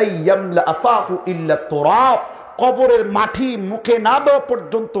 ওয়ালা ইয়ামলা আফাহু ইল্লা তুরাব, কবরের মাটি মুখে না দেওয়া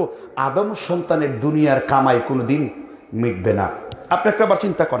পর্যন্ত আদম সন্তানের দুনিয়ার কামাই কোনোদিন মিটবে না। আপনি একবার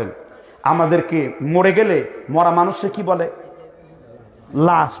চিন্তা করেন, আমাদেরকে মরে গেলে মরা মানুষে কি বলে?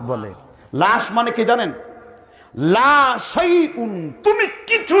 লাশ বলে। লাশ মানে কি জানেন? লা শাইউন, তুমি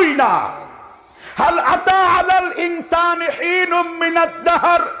কিছুই না। হাল আতা আলাল ইনসানি হিনুম মিনাদ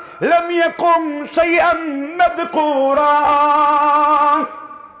দাহর লাম ইয়াকুম শাইআন মাযকুরা,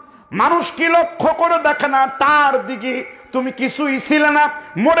 মানুষ কি লক্ষ্য করে দেখে না তার দিকে তুমি কিছুই ছিলে না,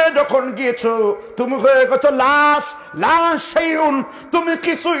 মরে যখন গিয়েছো তুমি হয়ে গেছো লাশ, লাশ শাইউন, তুমি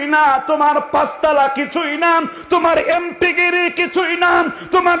কিছুই না, তোমার পাঁচতলা কিছুই না, তোমার এমপিগিরি কিছুই না,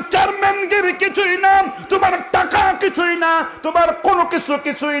 তোমার চেয়ারম্যানগিরি কিছুই না, তোমার টাকা কিছুই না, তোমার কোনো কিছু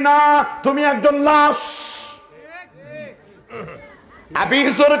কিছুই না, তুমি একজন লাশ। আবু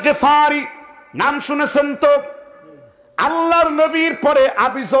যর গিফারি নাম শুনেছেন তো? আল্লাহর নবীর পরে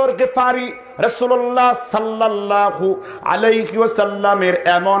আবু যর গিফারি রাসূলুল্লাহ সাল্লাল্লাহু আলাইহি ওয়াসাল্লামের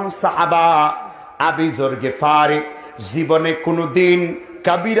এমন সাহাবা। আবু যর গিফারি জীবনে কোনোদিন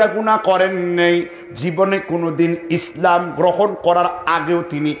কাবিরা গুনাহ করেন নাই, জীবনে কোনোদিন ইসলাম গ্রহণ করার আগেও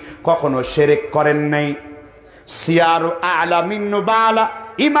তিনি কখনো শিরক করেন নাই। সিয়ারু আলামিন নুবালা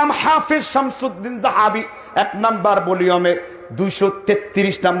ইমাম হাফিজ শামসুদ্দিন যাহাবী 1 নাম্বার ভলিউমে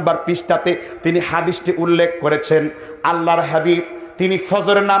 233 নাম্বার পৃষ্ঠাতে তিনি হাদিসটি উল্লেখ করেছেন। আল্লাহর হাবিব তিনি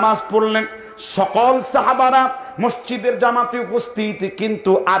ফজরের নামাজ পড়লেন, সকল সাহাবারা মসজিদের জামাতে উপস্থিত,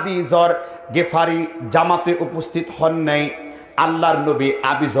 কিন্তু আবু যর গিফারি জামাতে উপস্থিত হন নাই। আল্লাহর নবী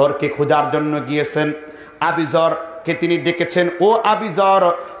আবু যরকে খোঁজার জন্য গিয়েছেন। আবু যরকে তিনি ডেকেছেন, ও আবু যর,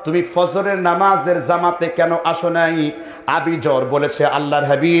 তুমি ফজরের নামাজের জামাতে কেন আসো নাই? আবু যর বলেছে, আল্লাহর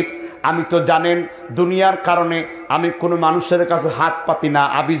হাবিব আমি তো জানেন দুনিয়ার কারণে আমি কোনো মানুষের কাছে হাত পাতি না।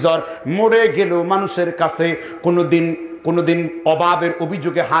 আবু যর মরে গেলেও মানুষের কাছে কোনোদিন অভাবের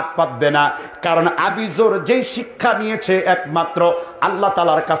অভিযোগে হাত পাতবে না, কারণ আবু যর যেই শিক্ষা নিয়েছে একমাত্র আল্লাহ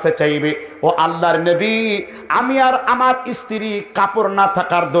তাআলার কাছে চাইবে। ও আল্লাহর নবী, আমি আর আমার স্ত্রী কাপড় না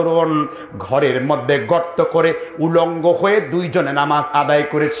থাকার দরুন ঘরের মধ্যে গর্ত করে উলঙ্গ হয়ে 2 জনে নামাজ আদায়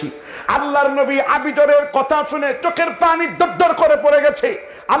করেছি। আল্লাহর নবী আবু যরের কথা শুনে চোখের পানি দরদর করে পড়ে গেছে।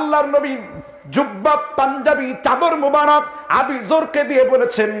 আল্লাহর নবী জুব্বা, পাঞ্জাবি, চাদর মুবারক আবু যরকে দিয়ে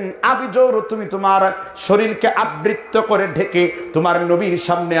বলেছেন, আবু যর তুমি তোমার শরীরকে আবৃত করে ঢেকে তোমার নবীর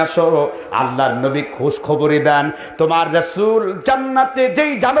সামনে আসো। আল্লাহর নবী খোঁজ খবরে দেন, তোমার রাসূল জান্নাতে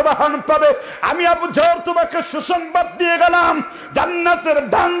যেই যানবাহন পাবে, আমি আবু যর তোমাকে সুসংবাদ দিয়ে গেলাম, জান্নাতের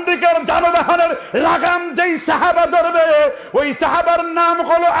ডান দিকের যানবাহনের লাগাম যেই সাহাবা ধরবে ওই সাহাবার নাম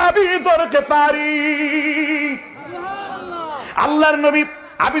হলো আবু যর গিফারি। আল্লাহর নবী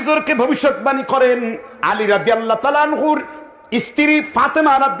আবু যরকে ভবিষ্যৎবাণী করেন। আলী রাদিয়াল্লাহু তাআলা আনহুর স্ত্রী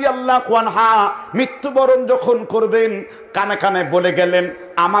ফাতেমা রাদিয়াল্লাহু আনহা মৃত্যুবরণ যখন করবেন, কানে কানে বলে গেলেন,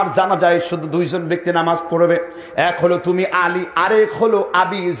 আমার জানাজায় শুধু 2 জন ব্যক্তি নামাজ পড়বে, এক হলো তুমি আলী, আরেক হলো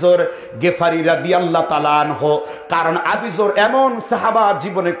আবু যর গিফারি রাদিয়াল্লাহু তাআলা আনহু। কারণ আবু যর এমন সাহাবা,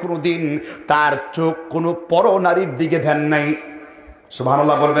 জীবনে কোনোদিন তার চোখ কোনো পর নারীর দিকে ধ্যান নাই।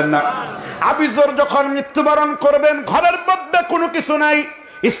 সুবহানাল্লাহ বলবেন না? আবু যর যখন মৃত্যুবরণ করবেন, ঘরের মধ্যে কোনো কিছু নাই।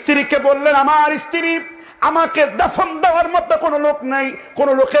 স্ত্রীকে বললেন, আমার স্ত্রী, আমাকে দাফন দেওয়ার মতো কোনো লোক নাই,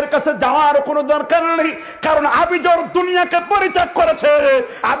 কোনো লোকের কাছে যাওয়ার কোনো দরকার নেই, কারণ আবু যর দুনিয়াকে পরিত্যাগ করেছে,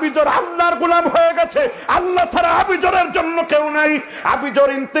 আবু যর আল্লাহর গোলাম হয়ে গেছে, আল্লাহ ছাড়া আবু যরের জন্য কেউ নাই। আবু যর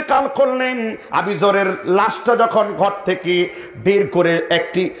ইন্তেকাল করলেন। আবু যরের লাশটা যখন ঘর থেকে বের করে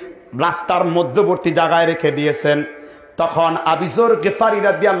একটি রাস্তার মধ্যবর্তী জায়গায় রেখে দিয়েছেন, তখন আবু যর গিফারি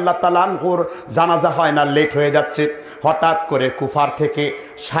রাদিয়াল্লাহু তাআলা আনহুর জানাজা হয় না, লেট হয়ে যাচ্ছে। হঠাৎ করে কুফার থেকে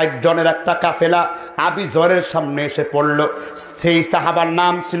 60 জনের একটা কাফেলা আবু যরের সামনে এসে পড়ল। সেই সাহাবার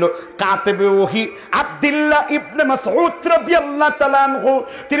নাম ছিল কাতিবে ওহী আব্দুল্লাহ ইবনে মাসউদ রাদিয়াল্লাহু তাআলা আনহু।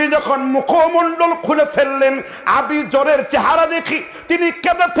 তিনি যখন মুখমণ্ডল খুলে ফেললেন, আবু যরের চেহারা দেখি তিনি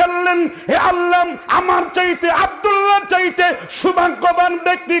কেঁদে ফেললেন, হে আল্লাহ, আমার চাইতে আব্দুল্লাহ চাইতে সৌভাগ্যবান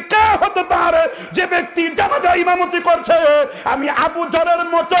ব্যক্তি কে হতে পারে যে ব্যক্তি জানাজা ইমামতি করছে। আমি আবু যরের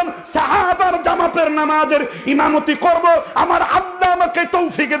মতন সাহাবার জামাতের নামাজের ইমামতি করব, আমার আল্লাহ আমাকে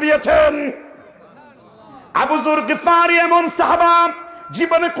তৌফিক দিয়েছেন। আবু যর গিফারি এমন সাহাবা,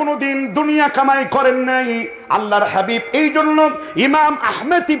 জীবনে কোনোদিন দুনিয়া কামাই করেন নাই। আল্লাহর হাবিব এই জন্য ইমাম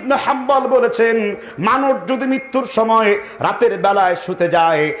আহমেদ ইবনে হাম্বল বলেছেন, মানুষ যদি মৃত্যুর সময় রাতের বেলায় শুতে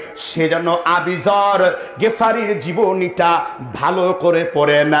যায়, সে যেন আবু যর গিফারির জীবনীটা ভালো করে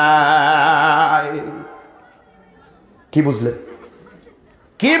পড়ে নেয়। কি বুঝলেন?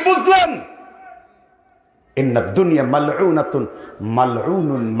 কি বুঝলেন? ইন্নাদ দুনিয়া মালউনাতুন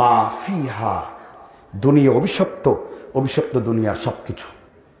মালউনুন মা ফিহা। দুনিয়া অভিশপ্ত, অভিশপ্ত দুনিয়ার সবকিছু।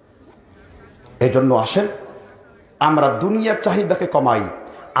 এজন্য আসেন আমরা দুনিয়ার চাহিদাকে কমাই।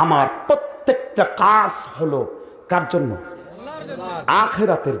 আমার প্রত্যেকটা কাজ হলো কার জন্য?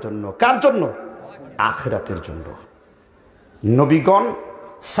 আখিরাতের জন্য। কার জন্য? আখিরাতের জন্য। নবীগণ,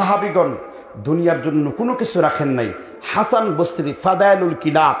 সাহাবীগণ দুনিয়ার জন্য কোনো কিছু রাখেন নাই। হাসান বসরি ফাদাইলুল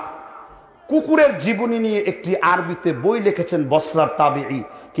কিলাব, কুকুরের জীবনী নিয়ে একটি আরবিতে বই লিখেছেন বসরার তাবিঈ।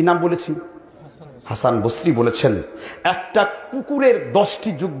 কি নাম বলেছি? হাসান বসরি বলেছেন, একটা কুকুরের 10টি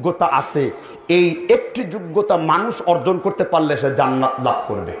যোগ্যতা আছে, এই একটি যোগ্যতা মানুষ অর্জন করতে পারলে সে জান্নাত লাভ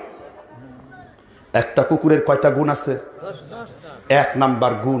করবে। একটা কুকুরের কয়টা গুণ আছে? 1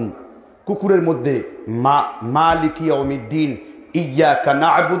 নাম্বার গুণ, কুকুরের মধ্যে মালিকি ইয়াউমিদ্দিন ইয়্যাকা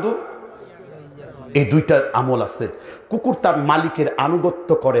না'বুদু, এই 2টা আমল আছে। কুকুর তার মালিকের আনুগত্য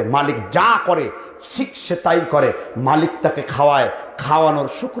করে, মালিক যা করে ঠিক সে তাই করে, মালিক তাকে খাওয়ায়, খাওয়ানোর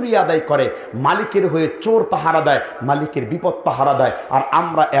শুকরিয়া আদায় করে, মালিকের হয়ে চোর পাহারা দেয়, মালিকের বিপদ পাহারা দেয়। আর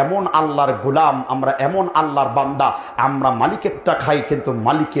আমরা এমন আল্লাহর গোলাম, আমরা এমন আল্লাহর বান্দা, আমরা মালিকেরটা খাই কিন্তু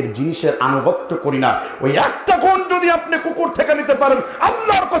মালিকের জিনিসের আনুগত্য করি না। ওই একটা গুণ যদি আপনি কুকুর থেকে নিতে পারেন,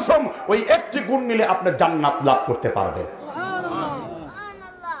 আল্লাহর কসম ওই একটি গুণ নিলে আপনি জান্নাত লাভ করতে পারবেন।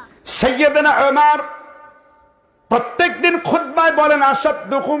 সাইয়েদনা উমর প্রত্যেকদিন খুতবায় বলেন,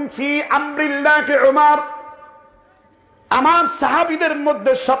 আশাদ্দুকুম ফি আমরিল্লাহি উমর, আমার সাহাবীদের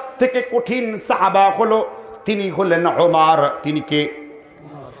মধ্যে সবথেকে কঠিন সাহাবা হলো, তিনি হলেন উমর। তিনি কে?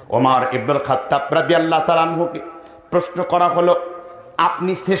 উমর ইবনুল খাত্তাব রাদিয়াল্লাহু তাআলা আনহুকে প্রশ্ন করা হলো,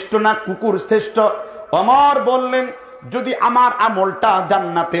 আপনি শ্রেষ্ঠ না কুকুর শ্রেষ্ঠ? উমর বললেন, যদি আমার আমলটা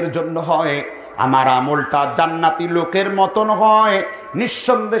জান্নাতের জন্য হয়, আমার আমলটা জান্নাতি লোকের মতন হয়,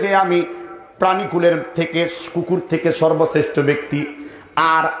 নিঃসন্দেহে আমি প্রাণীকুলের থেকে কুকুর থেকে সর্বশ্রেষ্ঠ ব্যক্তি।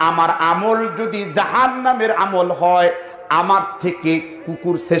 আর আমার আমল যদি জাহান্নামের আমল হয়, আমার থেকে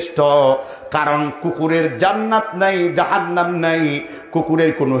কুকুর শ্রেষ্ঠ, কারণ কুকুরের জান্নাত নাই, জাহান্নাম নাই,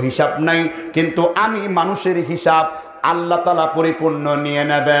 কুকুরের কোনো হিসাব নাই, কিন্তু আমি মানুষের হিসাব আল্লাহ তাআলা পরিপূর্ণ নিয়ে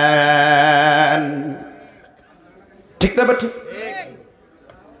নেবেন। ঠিক না? ঠিক।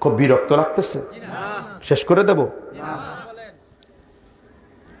 খুব বিরক্ত লাগতেছে, শেষ করে দেব?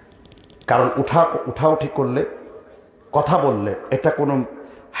 কারণ উঠাউঠি করলে, কথা বললে এটা কোনো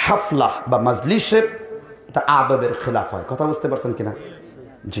হাফলা বা মাজলিসের, এটা আদবের খেলাফ হয়। কথা বুঝতে পারছেন কিনা?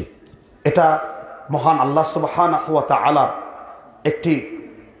 জি, এটা মহান আল্লাহ সুবহানাহু ওয়া তাআলার একটি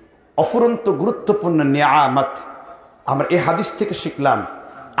অফুরন্ত গুরুত্বপূর্ণ নিয়ামত। আমরা এই হাদিস থেকে শিখলাম,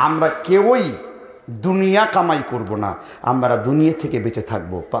 আমরা কেউই দুনিয়া কামাই করব না, আমরা দুনিয়া থেকে বেঁচে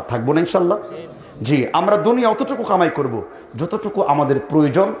থাকবো না ইনশাল্লাহ। জি, আমরা দুনিয়া অতটুকু কামাই করব যতটুকু আমাদের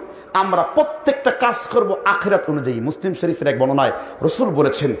প্রয়োজন। আমরা প্রত্যেকটা কাজ করব আখিরাত অনুযায়ী। মুসলিম শরীফের এক বর্ণনায় রাসূল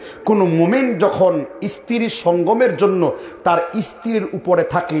বলেছেন, কোন মুমিন যখন স্ত্রীর সঙ্গমের জন্য তার স্ত্রীর উপরে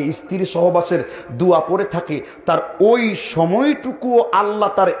থাকে, স্ত্রীর সহবাসের দোয়া পড়ে থাকে, তার ওই সময়টুকু আল্লাহ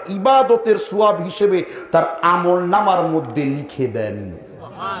তার ইবাদতের সওয়াব হিসেবে তার আমলনামার মধ্যে লিখে দেন।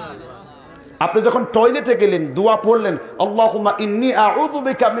 আপনি যখন টয়লেটে গেলেন, দোয়া পড়লেন, আল্লাহুম্মা ইন্নী আউযু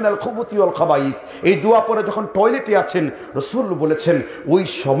বিকা মিনাল খুবুতি ওয়াল খাবাইস, এই দোয়া পড়ে যখন টয়লেটে আছেন, রাসূল বলেছেন ওই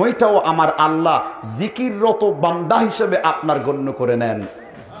সময়টাও আমার আল্লাহ জিকিররত বান্দা হিসেবে আপনার গণ্য করে নেন।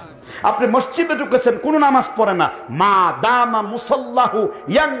 আপনি মসজিদে ঢুকেছেন, কোনো নামাজ পড়ে না, মা দামা মুসাল্লাহু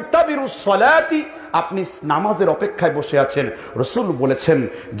ইয়ান্তাবিরুস সালাতি, আপনি নামাজের অপেক্ষায় বসে আছেন, রাসূল বলেছেন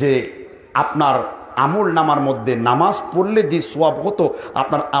যে আপনার আমল নামার মধ্যে নামাজ পড়লে যে সওয়াব হতো,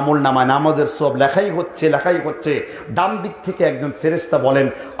 আপনার আমল নামায় নামাজের সওয়াব লেখাই হচ্ছে। ডান দিক থেকে একজন ফেরেশতা বলেন,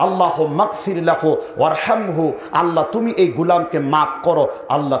 আল্লাহুম্মা মাগফির লাহু ওয়ারহামহু, আল্লাহ তুমি এই গোলামকে মাফ করো,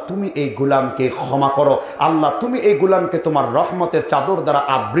 আল্লাহ তুমি এই গোলামকে ক্ষমা করো, আল্লাহ তুমি এই গোলামকে তোমার রহমতের চাদর দ্বারা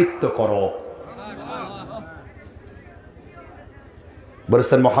আবৃত করো।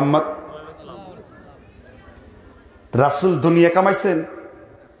 বলেছেন মুহাম্মদ। রাসূল দুনিয়া কামাইছেন,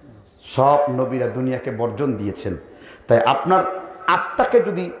 সব নবীরা দুনিয়াকে বর্জন দিয়েছেন। তাই আপনার আত্মাকে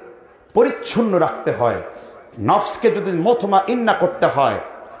যদি পরিচ্ছন্ন রাখতে হয়, নফসকে যদি মুতমাইন্না করতে হয়,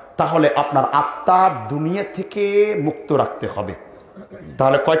 তাহলে আপনার আত্মা দুনিয়া থেকে মুক্ত রাখতে হবে।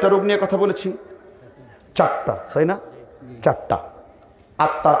 তাহলে কয়টা রোগ নিয়ে কথা বলেছি? 4টা, তাই না? 4টা।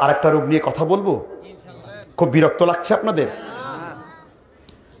 আত্মার আরেকটা রোগ নিয়ে কথা বলবো। খুব বিরক্ত লাগছে আপনাদের?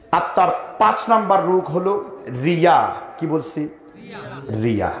 আত্মার 5 নাম্বার রোগ হলো রিয়া। কি বলছি?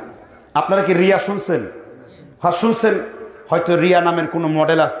 রিয়া। আপনারা কি রিয়া শুনছেন? হ্যাঁ শুনছেন। হয়তো রিয়া নামের কোনো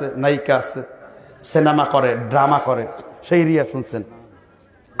মডেল আছে, নায়িকা আছে, সিনেমা করে, ড্রামা করে, সেই রিয়া শুনছেন।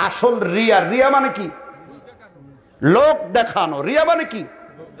 আসল রিয়া মানে কি? লোক দেখানো। রিয়া মানে কি?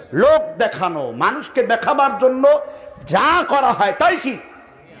 লোক দেখানো। মানুষকে দেখাবার জন্য যা করা হয় তাই কি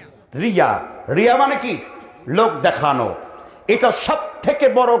রিয়া মানে কি? লোক দেখানো। এটা সব থেকে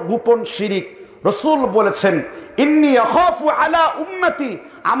বড় গোপন শিরিক। রাসূল বলেছেন, ইন্নী আখাফু আলা উম্মতি,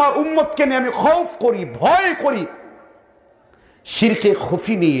 আমার উম্মতকে নিয়ে আমি খৌফ করি, ভয় করি। শিরকে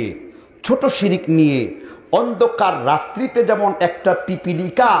খুফি নিয়ে, ছোট শিরিক নিয়ে, অন্ধকার রাত্রিতে যেমন একটা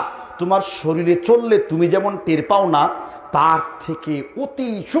পিপিলিকা তোমার শরীরে চললে তুমি যেমন টের পাও না, তার থেকে অতি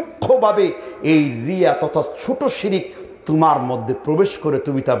সূক্ষ্মভাবে এই রিয়া তথা ছোট শিরিক তোমার মধ্যে প্রবেশ করে,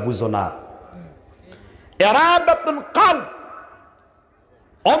 তুমি তা বুঝো না। ইরাদাতুল কলব,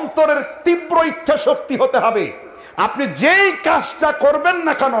 অন্তরের তীব্র ইচ্ছা শক্তি হতে হবে। আপনি যেই কাজটা করবেন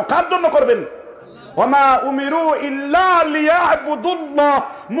না কেন, কার জন্য করবেন? ওয়ামা উমিরু ইল্লা লিয়াবুদুল্লাহ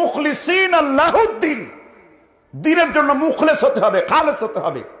মুখলিসিনা লাহুদ্দিন। দ্বীনের জন্য মুখলেস হতে হবে, খালেস হতে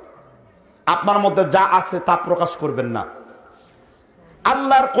হবে। আপনার মধ্যে যা আছে তা প্রকাশ করবেন না।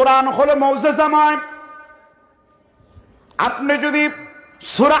 আল্লাহর কোরআন হলো মুজিজাময়। আপনি যদি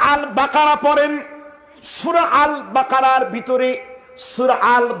সূরা আল বাকারা পড়েন, সূরা আল বাকারার ভিতরে সূরা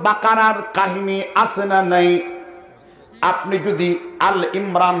আল বাকারার কাহিনী আছে না নাই? আপনি যদি আল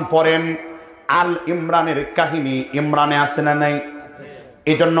ইমরান পড়েন, আল ইমরানের কাহিনী ইমরানে আছে না নাই?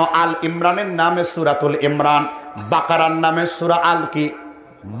 এই জন্য আল ইমরানের নামে সূরাতুল ইমরান, বাকারার নামে সূরা আল কি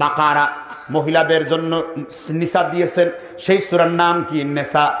বাকারা। মহিলাদের জন্য নিসা দিয়েছেন, সেই সূরার নাম কি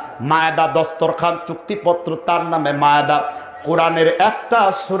নেসা। মায়াদা দস্তরখান চুক্তিপত্র, তার নামে মায়াদা। কোরআনের একটা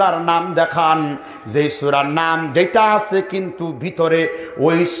সূরার নাম দেখান যে সূরার নাম যেটা আছে কিন্তু ভিতরে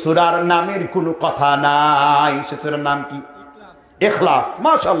ওই সূরার নামের কোনো কথা নাই। সে সূরার নাম কি? ইখলাস।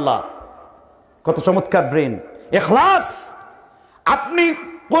 মাশাআল্লাহ, কত চমৎকার ব্রেন। ইখলাস। আপনি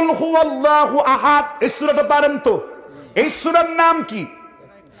কুল হুয়াল্লাহু আহাদ এই সূরাটা পারেন তো? এই সূরার নাম কি?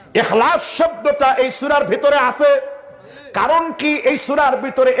 ইখলাস শব্দটা এই সূরার ভিতরে আছে। কারণ কি এই সূরার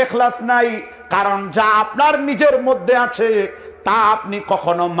ভিতরে ইখলাস নাই? কারণ যা আপনার নিজের মধ্যে আছে তা আপনি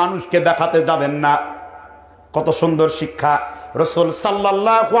কখনো মানুষকে দেখাতে যাবেন না। কত সুন্দর শিক্ষা। রাসূল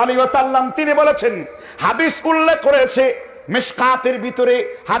সাল্লাল্লাহু আলাইহি ওয়াসাল্লাম তিনি বলেছেন, হাদিস উল্লেখ করেছে মিশকাতের ভিতরে,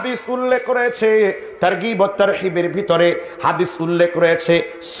 হাদিস উল্লেখ করেছে তারগীব ও তারহিবের ভিতরে, হাদিস উল্লেখ রয়েছে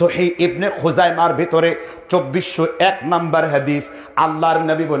সহিহ ইবনে খুজাইমার ভিতরে 2401 নাম্বার হাদিস। আল্লাহর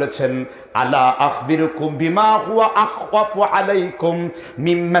নবী বলেছেন, আলা আখবিরুকুম বিমা হুয়া আখওয়াফু আলাইকুম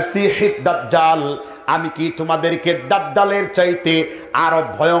মিন মাসিহিদ দাজ্জাল। আমি কি তোমাদেরকে দাজ্জালের চাইতে আরো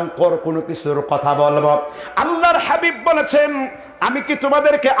ভয়ঙ্কর কোনো কিছুর কথা বলবো? আল্লাহর হাবিব বলেছেন, আমি কি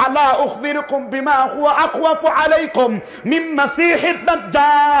তোমাদেরকে আলা আখবিরুকুম বিমা হুয়া আখওয়াফু আলাইকুম মিন মাসিহিদ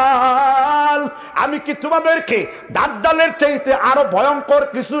দাজ্জাল, আমি কি তোমাদেরকে দাজ্জালের চাইতে আরো ভয়ঙ্কর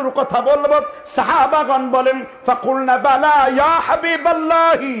কিছুর কথা বলবো? সাহাবাগণ বলেন, ফাকুলনা বালা ইয়া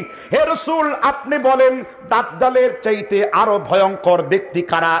হাবিবাল্লাহি, হে রাসূল আপনি বলেন দাজ্জালের চাইতে আরো ভয়ঙ্কর ব্যক্তি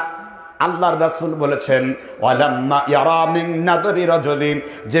কারা? আল্লাহর রাসূল বলেছেন, ওয়ালাম্মা ইয়ারা মিন নাযরি রাজুলিন,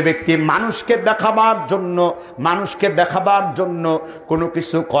 যে ব্যক্তি মানুষকে দেখাবার জন্য কোনো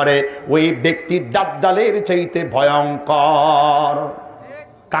কিছু করে, ওই ব্যক্তি দাজ্জালের চাইতে ভয়ঙ্কর।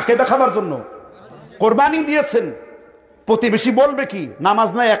 কাকে দেখাবার জন্য? কোরবানি দিয়েছেন, প্রতিবেশী বলবে কি নামাজ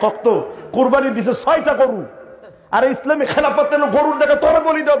নাই এক ওয়াক্ত, কোরবানি দিয়েছে 6টা গরু। আর ইসলামী খেলাফতে গরুর দেখে তোর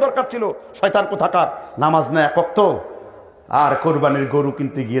বলি দেওয়া দরকার ছিল, শয়তান কোথাকার, নামাজ নাই এক ওয়াক্ত আর কোরবানির গরু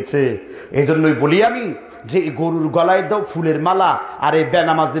কিনতে গিয়েছে। এই জন্যই বলি আমি যে গরুর গলায় দাও ফুলের মালা, আর এই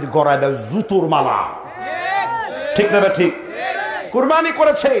বেনামাজির গলায় দাও জুতোর মালা। ঠিক না? ঠিক। কোরবানি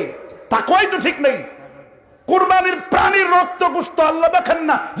করেছে তাকওয়াই তো ঠিক নেই। কুরবানির প্রাণীর রক্ত গোশত আল্লাহ দেখেন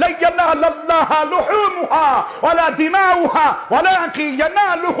না, লা ইয়ানালাল্লাহু লুহুমুহা ওয়ালা দিমাউহা ওয়ালাকিন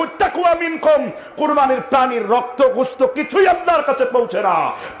ইয়ানালুহু তাকওয়া মিনকুম। কুরবানির প্রাণীর রক্ত গোশত কিছুই আল্লাহর কাছে পৌঁছে না,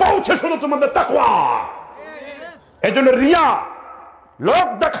 পৌঁছে শুধু তোমাদের তাকওয়া। এজন্য রিয়া, লোক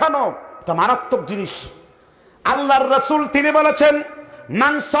দেখানো এটা মারাত্মক জিনিস। আল্লাহর রাসূল তিনি বলেছেন,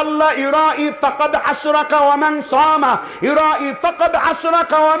 মান সাল্লা ইরাই ফাকাদ আশরাকা ওয়া মান সামা ইরাই ফাকাদ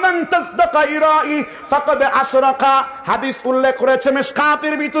আশরাকা ওয়া মান তাসদাকা ইরাই ফাকাদ আশরাকা। হাদিস উল্লেখ করেছে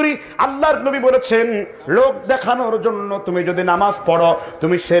মিশকাতের ভিতরে। আল্লাহর নবী বলেছেন, লোক দেখানোর জন্য তুমি যদি নামাজ পড়ো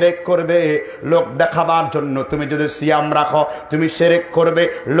তুমি শিরক করবে, লোক দেখাবার জন্য তুমি যদি সিয়াম রাখো তুমি শিরক করবে,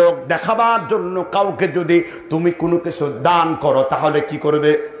 লোক দেখাবার জন্য কাউকে যদি তুমি কোনো কিছু দান করো তাহলে কি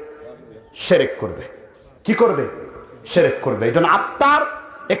করবে? শিরক করবে। কি করবে? শিরক করবে। এই জন্য আপনার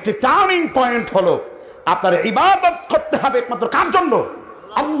একটি টার্নিং পয়েন্ট হলো আপনার ইবাদত করতে হবে একমাত্র কার জন্য?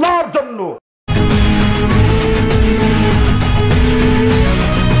 আল্লাহর জন্য।